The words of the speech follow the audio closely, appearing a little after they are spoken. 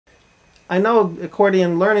I know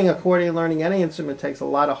learning any instrument takes a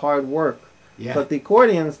lot of hard work. Yeah. But the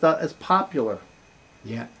accordion is popular.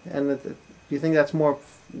 Yeah. And do you think that's more,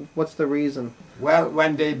 what's the reason? Well,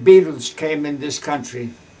 when the Beatles came in this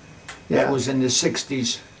country, Yeah. that was in the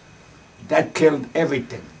 60s, that killed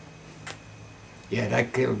everything. Yeah,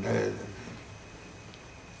 that killed,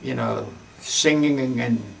 you know, singing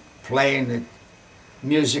and playing the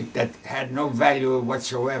music that had no value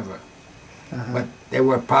whatsoever. But they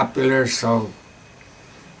were popular, so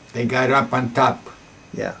they got up on top.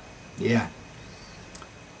 Yeah. Yeah.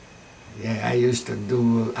 Yeah, I used to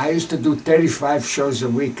do 35 shows a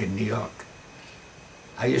week in New York.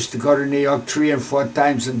 I used to go to New York 3 and 4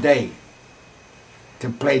 times a day to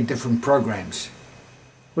play different programs.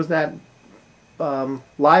 Was that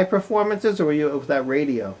live performances, or was that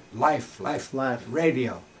radio? Live.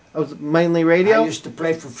 Radio. Oh, was it mainly radio? I used to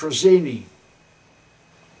play for Frosini.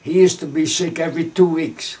 He used to be sick every 2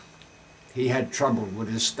 weeks. He had trouble with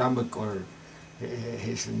his stomach, or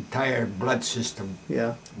his entire blood system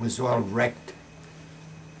was all wrecked.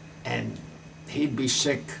 And he'd be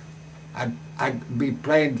sick. I'd be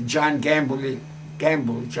playing John Gamble,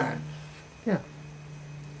 John. Yeah.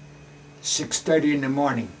 6:30 in the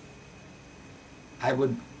morning. I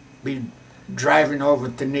would be driving over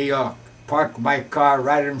to New York, park my car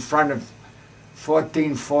right in front of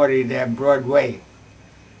 1440 there, Broadway,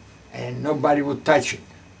 and nobody would touch it.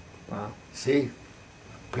 Wow. See?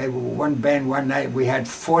 Played with one band one night. We had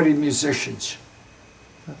 40 musicians.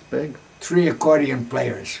 That's big. 3 accordion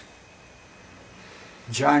players.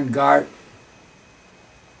 John Gart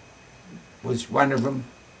was one of them.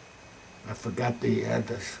 I forgot the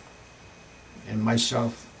others. And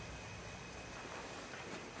myself.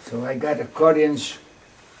 So I got accordions,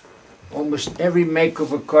 almost every make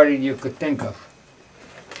of accordion you could think of.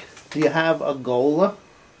 Do you have a Gola?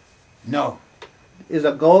 No. Is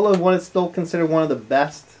a Gola still considered one of the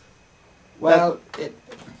best? Well,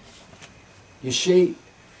 you see,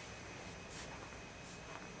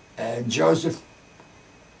 Joseph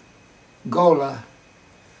Gola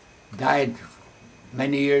died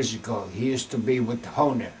many years ago. He used to be with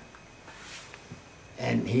Hohner,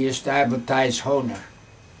 and he used to advertise Hohner.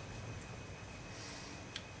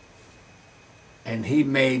 And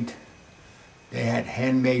they had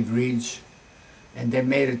handmade reeds, and they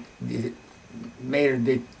made it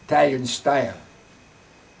the Italian style,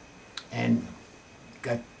 and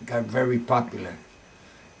got very popular.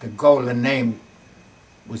 The Gola name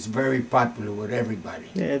was very popular with everybody.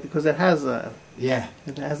 Yeah, because it has a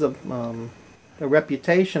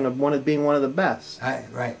reputation of being one of the best.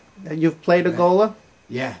 Right. You've played a Gola?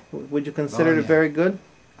 Yeah. Would you consider it very good?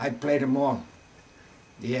 I played them all.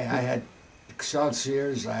 Yeah, I had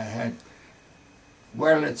Excelsiors, I had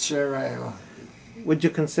Wurlitzer. Would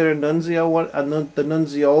you consider Nunzio the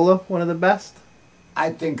Nunziola one of the best?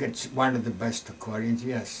 I think it's one of the best accordions.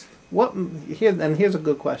 Yes. Here's a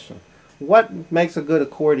good question. What makes a good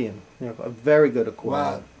accordion? A very good accordion.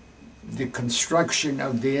 Well, the construction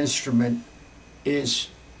of the instrument is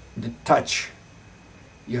the touch,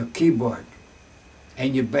 your keyboard,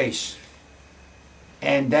 and your bass,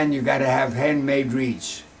 and then you got to have handmade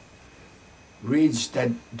reeds. Reeds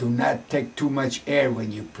that do not take too much air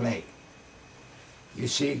when you play. You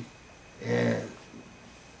see, a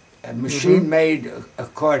machine-made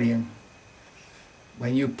accordion,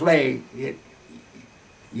 when you play it,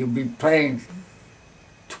 you'll be playing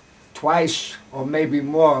twice or maybe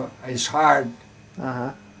more as hard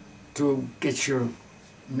to get your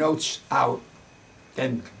notes out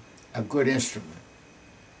than a good instrument.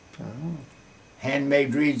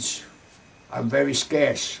 Handmade reeds are very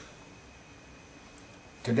scarce.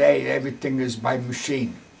 Today, everything is by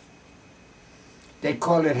machine. They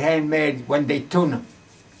call it handmade when they tune them.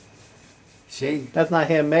 See? That's not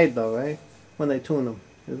handmade, though, right? When they tune them,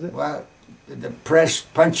 is it? Well, the press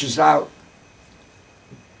punches out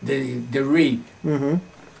the reed. Mm-hmm.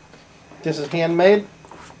 This is handmade?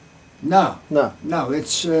 No. No. No,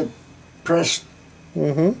 it's pressed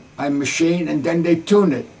by machine, and then they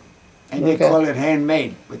tune it. And they call it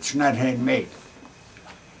handmade, but it's not handmade.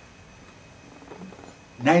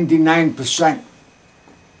 99%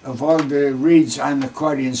 of all the reeds on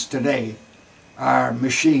accordions today are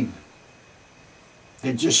machine.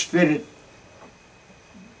 They just fitted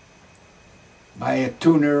by a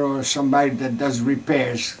tuner or somebody that does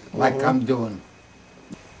repairs, like I'm doing.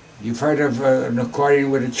 You've heard of an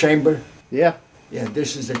accordion with a chamber? Yeah. Yeah,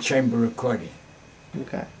 this is a chamber accordion.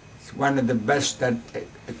 Okay. It's one of the best that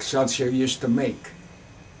Excelsior used to make.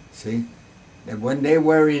 See? And when they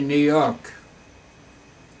were in New York,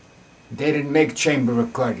 they didn't make chamber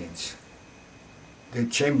accordions. The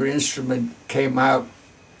chamber instrument came out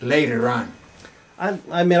later on.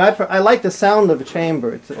 I mean, I like the sound of a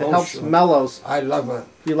chamber. It helps sure. mellows. I love it.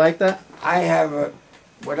 You like that? I have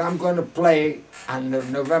what I'm going to play on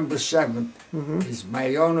November 7th is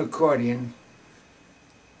my own accordion,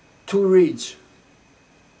 2 reeds.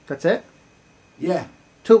 That's it? Yeah.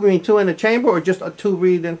 Two in the chamber or just a 2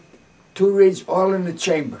 reed in? 2 reeds all in the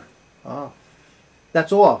chamber. Oh.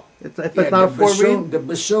 That's all? It's not a 4 reed? The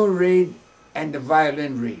bassoon reed and the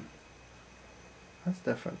violin reed. That's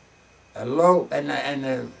different. A low and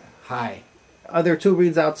a high. Are there 2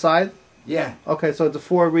 reeds outside? Yeah. Okay, so it's a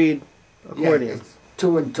 4 reed accordion. Yeah, it's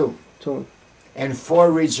 2 and 2. 2. And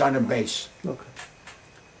 4 reeds on the bass. Okay.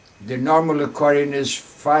 The normal accordion is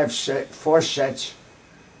 4 sets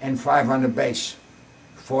and 5 on the bass.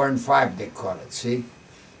 4 and 5 they call it, see?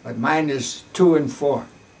 But mine is 2 and 4.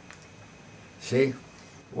 See?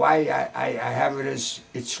 Why I have it is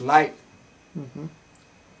it's light.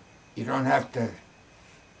 You don't have to,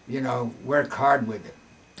 work hard with it.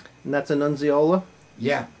 And that's a Nunziola?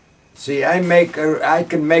 Yeah. See, I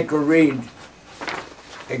can make a reed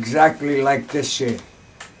exactly like this here.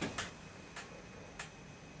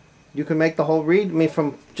 You can make the whole reed? I mean,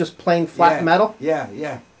 from just plain flat metal? Yeah,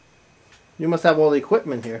 yeah. You must have all the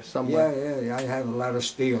equipment here somewhere. Yeah, I have a lot of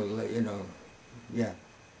steel, Yeah.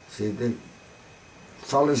 See, the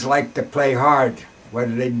fellas like to play hard.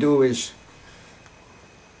 What they do is,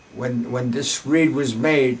 when this reed was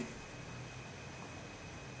made,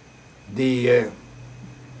 the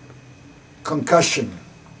concussion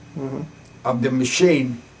of the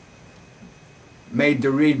machine made the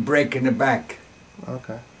reed break in the back.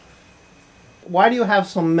 Okay. Why do you have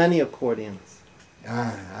so many accordions?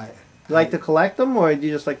 You like to collect them, or do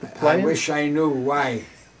you just like to play them? I wish I knew why.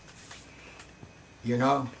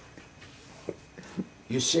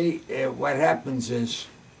 You see, what happens is,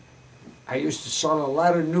 I used to sell a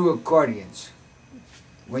lot of new accordions.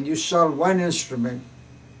 When you sell one instrument,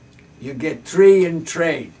 you get 3 in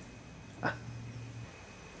trade.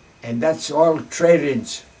 And that's all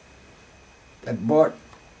trade-ins that bought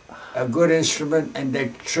a good instrument and they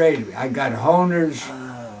trade. I got Honers,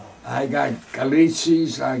 I got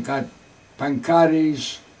Galitzis, I got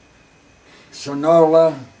Pancaris,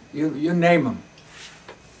 Sonola, you name them.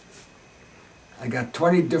 I got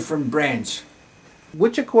 20 different brands.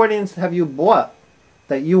 Which accordions have you bought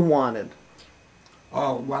that you wanted?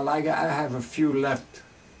 Oh, well, I have a few left.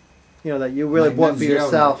 That you really bought for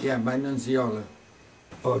yourself. Yeah, my Nunziola.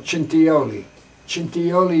 Oh, Cintioli.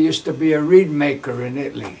 Cintioli used to be a reed maker in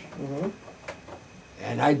Italy.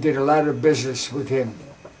 And I did a lot of business with him.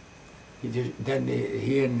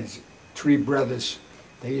 He and his 3 brothers,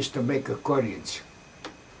 they used to make accordions.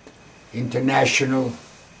 International.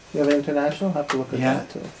 You have International? I'll have to look at that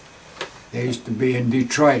too. They used to be in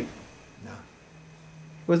Detroit. No.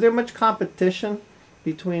 Was there much competition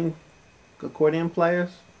between accordion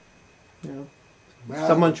players? Well,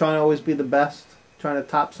 someone trying to always be the best, trying to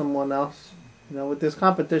top someone else. With this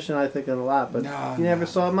competition, I think a lot, but you never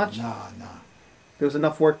saw it much? No. There was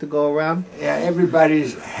enough work to go around? Yeah,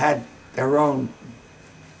 everybody's had their own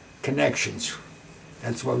connections.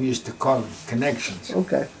 That's what we used to call them, connections.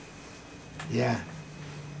 Okay. Yeah.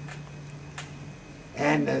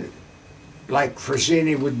 And like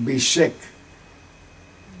Frosini would be sick.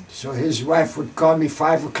 So his wife would call me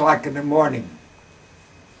 5 o'clock in the morning.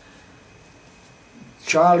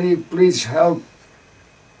 Charlie, please help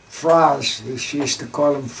Frost. She used to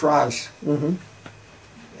call him Frost.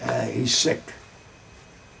 He's sick.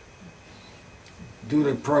 Do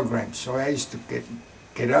the program. So I used to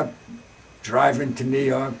get up, drive into New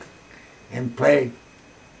York, and play.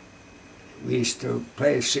 We used to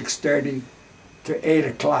play at 6:30 to 8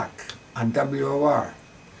 o'clock on WOR.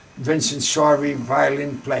 Vincent Sorby,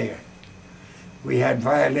 violin player. We had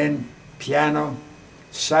violin, piano,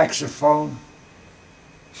 saxophone,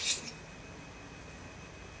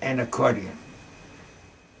 and accordion.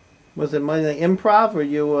 Was it mainly improv, or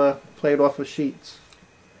you played off of sheets?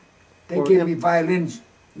 They gave me violin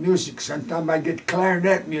music. Sometimes I get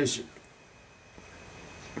clarinet music.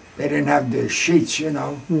 They didn't have the sheets,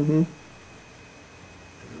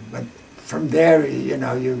 But from there,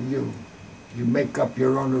 you make up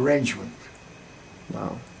your own arrangement.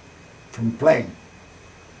 Wow. From playing.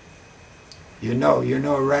 You know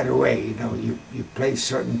right away. You play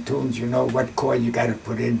certain tunes. You know what chord you got to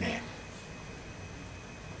put in there,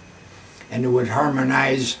 and it would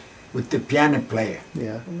harmonize with the piano player.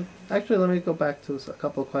 Yeah. Actually, let me go back to a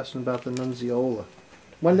couple of questions about the Nunziola.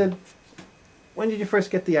 When did you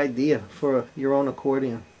first get the idea for your own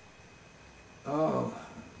accordion? Oh.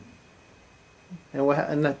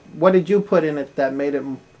 And what did you put in it that made it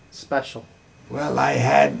special? Well, I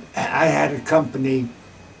had a company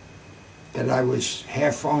that I was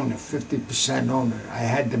half owner, 50% owner. I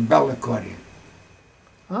had the bell accordion.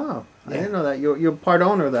 Oh, Yeah. I didn't know that. You're part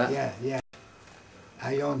owner of that. Yeah, yeah.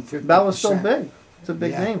 I own 50%. Bell is still big. It's a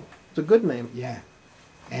big Yeah. name. It's a good name. Yeah.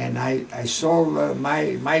 And I sold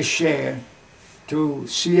my share to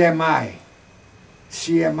CMI.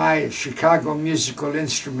 CMI, Chicago Musical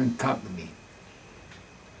Instrument Company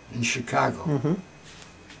in Chicago. Mm-hmm.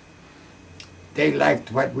 They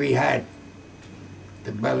liked what we had,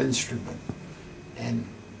 the bell instrument, and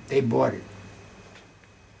they bought it.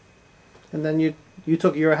 And then you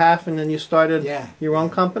took your half and then you started Yeah. your own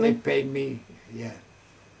They company? paid me, yeah.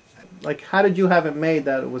 Like, how did you have it made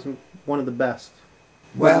that it was one of the best?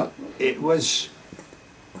 Well, it was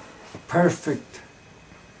perfect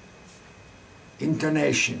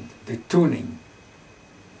intonation, the tuning.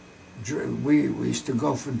 We used to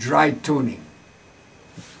go for dry tuning.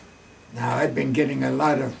 Now, I've been getting a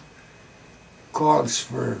lot of calls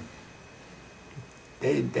for,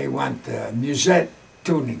 they want musette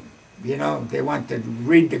tuning, you know, they want the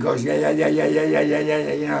reed that goes, yeah, yeah, yeah, yeah, yeah, yeah, yeah, yeah,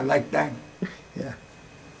 yeah, you know, like that. Yeah.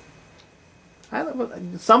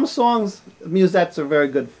 Some songs, musettes are very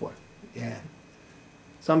good for. Yeah.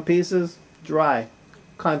 Some pieces, dry,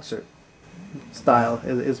 concert style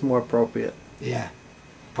is more appropriate. Yeah.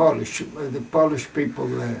 The Polish people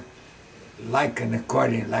like an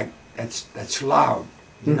accordion, like that's loud,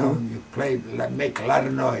 you know, you play, make a lot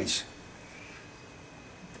of noise.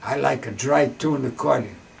 I like a dry tuned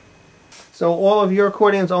accordion. So all of your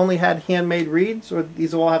accordions only had handmade reeds, or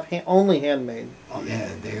these all have only handmade? Oh yeah,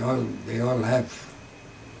 they all have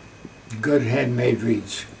good handmade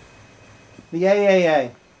reeds. The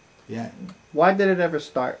AAA, Yeah. why did it ever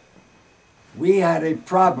start? We had a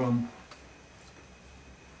problem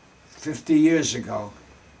 50 years ago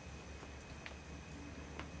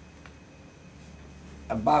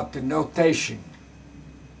about the notation,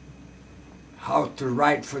 how to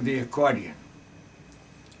write for the accordion.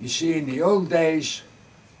 You see, in the old days,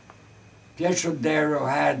 Pietro Deiro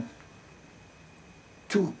had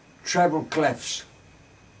two treble clefs,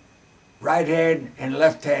 right hand and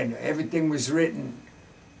left hand. Everything was written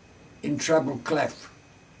in treble clef.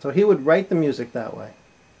 So he would write the music that way.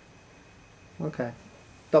 Okay.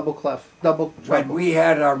 Double clef, double When treble. we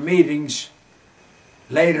had our meetings,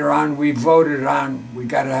 later on we voted on, we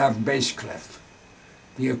got to have bass clef.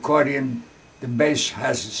 The accordion, the bass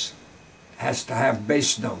has to have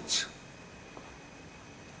bass notes.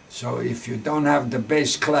 So if you don't have the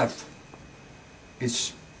bass clef,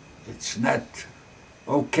 it's not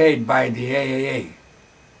okayed by the AAA.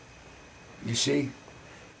 You see?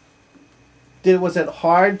 Was it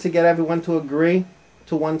hard to get everyone to agree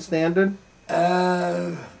to one standard?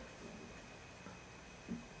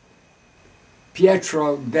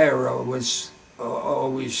 Pietro Deiro was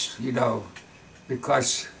always, you know,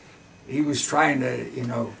 because he was trying to, you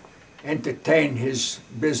know, entertain his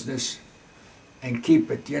business and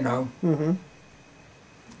keep it, you know. Mm-hmm.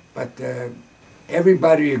 But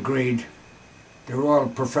everybody agreed. They're all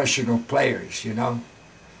professional players, you know.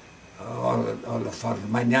 All the fellows,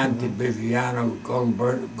 Magnante, Gaviani,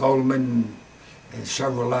 Goldman, and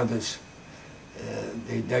several others.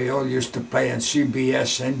 They all used to play on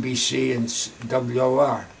CBS, NBC, and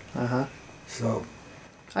WOR. Uh-huh. So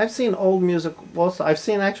I've seen old music also. I've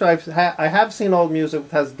seen, actually, I have seen old music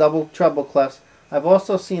that has double treble clefs. I've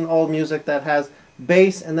also seen old music that has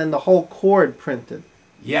bass and then the whole chord printed.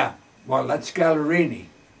 yeah, well, that's Galla-Rini.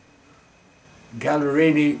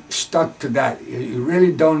 Galla-Rini stuck to that. You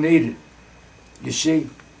really don't need it. You see,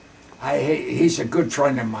 he's a good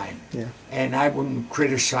friend of mine, Yeah. and I wouldn't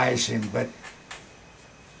criticize him, but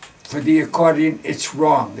for the accordion, it's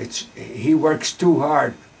wrong. He works too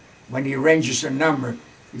hard. When he arranges a number,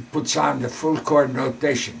 he puts on the full chord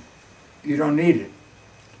notation. You don't need it,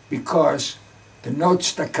 because the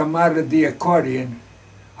notes that come out of the accordion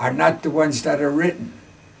are not the ones that are written.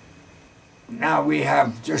 Now we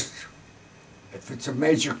have just, if it's a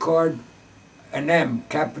major chord, an M,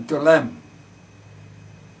 capital M.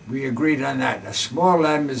 We agreed on that. A small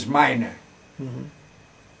M is minor. Mm-hmm.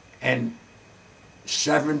 And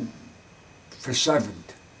 7 for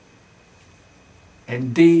seventh.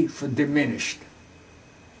 And D for diminished.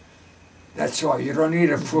 That's all. You don't need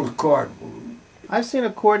a full chord. I've seen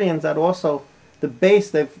accordions that also, the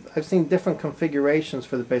bass, I've seen different configurations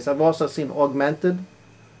for the bass. I've also seen augmented.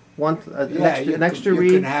 An extra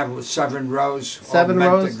reed. You can have 7 rows, 7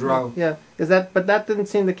 augmented rows. row. Yeah. But that didn't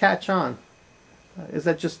seem to catch on. Is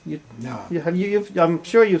that just you? No. I'm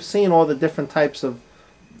sure you've seen all the different types of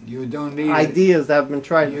You don't need ideas that have been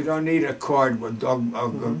tried. You don't need a chord with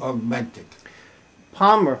augmented.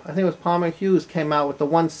 Palmer, I think it was Palmer Hughes, came out with the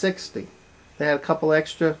 160 They had a couple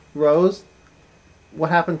extra rows.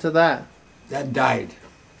 What happened to that? That died.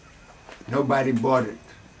 Nobody bought it.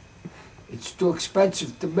 It's too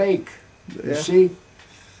expensive to make. You see?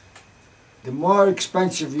 The more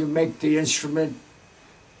expensive you make the instrument,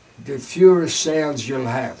 the fewer sales you'll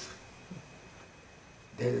have.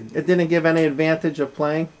 It didn't give any advantage of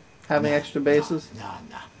playing, having extra basses? No.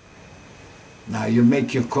 Now you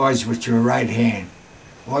make your chords with your right hand.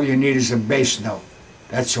 All you need is a bass note.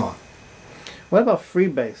 That's all. What about free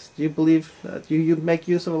bass? Do you believe you make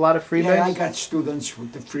use of a lot of free bass? Yeah, I got students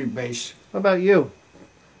with the free bass. What about you?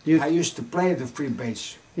 I used to play the free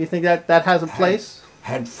bass. Do you think that has a place?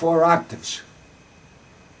 Had 4 octaves.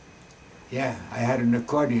 Yeah, I had an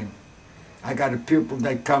accordion. I got a pupil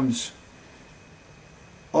that comes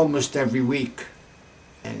almost every week.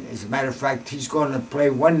 And as a matter of fact, he's going to play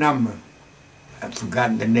one number. I've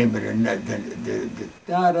forgotten the name of Oh,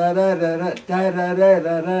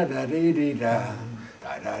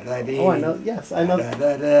 I know. Yes, I know.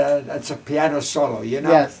 That's a piano solo, you know?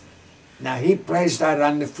 Yes. Now, he plays that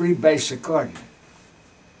on the free bass accordion.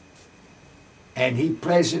 And he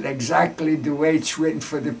plays it exactly the way it's written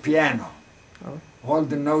for the piano. Oh. All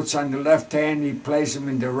the notes on the left hand, he plays them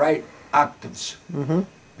in the right octaves. Mm-hmm.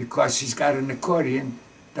 Because he's got an accordion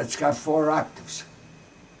that's got 4 octaves.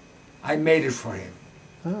 I made it for him.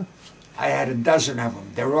 Huh. I had a dozen of them.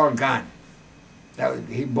 They're all gone.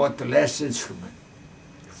 He bought the last instrument,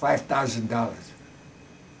 $5,000.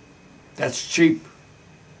 That's cheap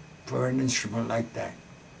for an instrument like that.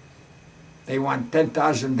 They want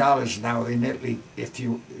 $10,000 now in Italy if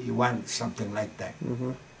you want something like that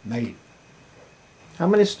made. How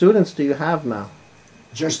many students do you have now?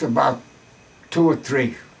 Just about 2 or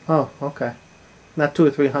 3. Oh, okay. Not 200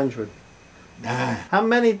 or 300. Nah. How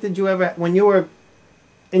many did you ever, when you were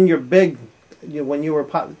in your big, when you were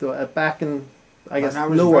back in, I guess, when I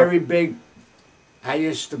was Newark? very big, I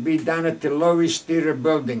used to be down at the Lowe's Theater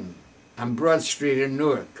building on Broad Street in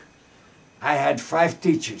Newark. I had 5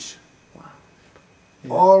 teachers. Wow.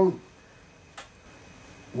 Yeah.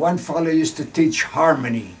 One fellow used to teach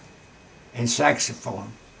harmony and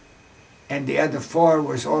saxophone, and the other 4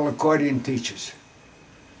 was all accordion teachers.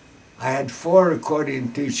 I had 4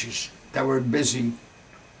 accordion teachers that were busy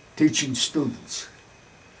teaching students.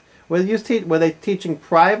 Were they teaching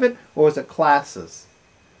private or was it classes?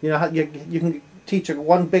 You know, how you can teach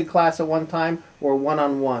one big class at one time or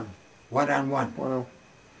one-on-one? One-on-one.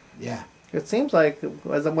 Yeah. It seems like,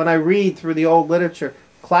 when I read through the old literature,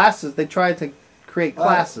 classes, they tried to create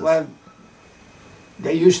classes. Well,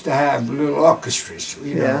 they used to have little orchestras,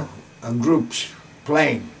 you know, groups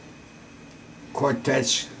playing,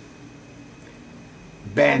 quartets,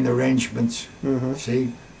 band arrangements,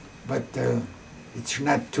 see? But it's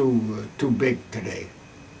not too big today.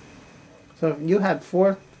 So you had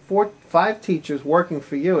 5 teachers working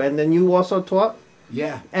for you, and then you also taught?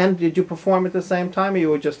 Yeah. And did you perform at the same time, or you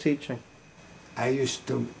were just teaching? I used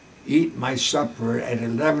to eat my supper at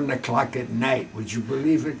 11 o'clock at night. Would you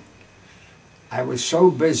believe it? I was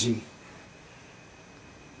so busy.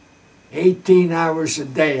 18 hours a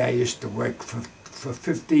day I used to work for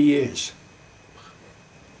 50 years.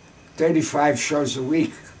 35 shows a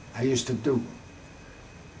week I used to do.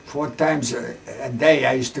 4 times a day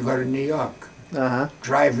I used to go to New York.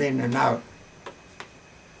 Drive in and out.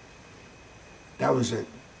 That was it.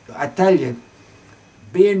 I tell you,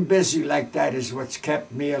 being busy like that is what's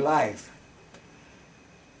kept me alive.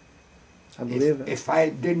 I believe it. If I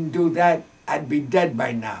didn't do that, I'd be dead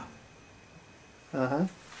by now.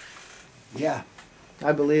 Yeah.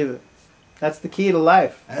 I believe it. That's the key to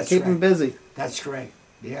life. That's Keep them busy. That's right.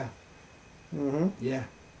 Yeah. Mm-hmm. Yeah.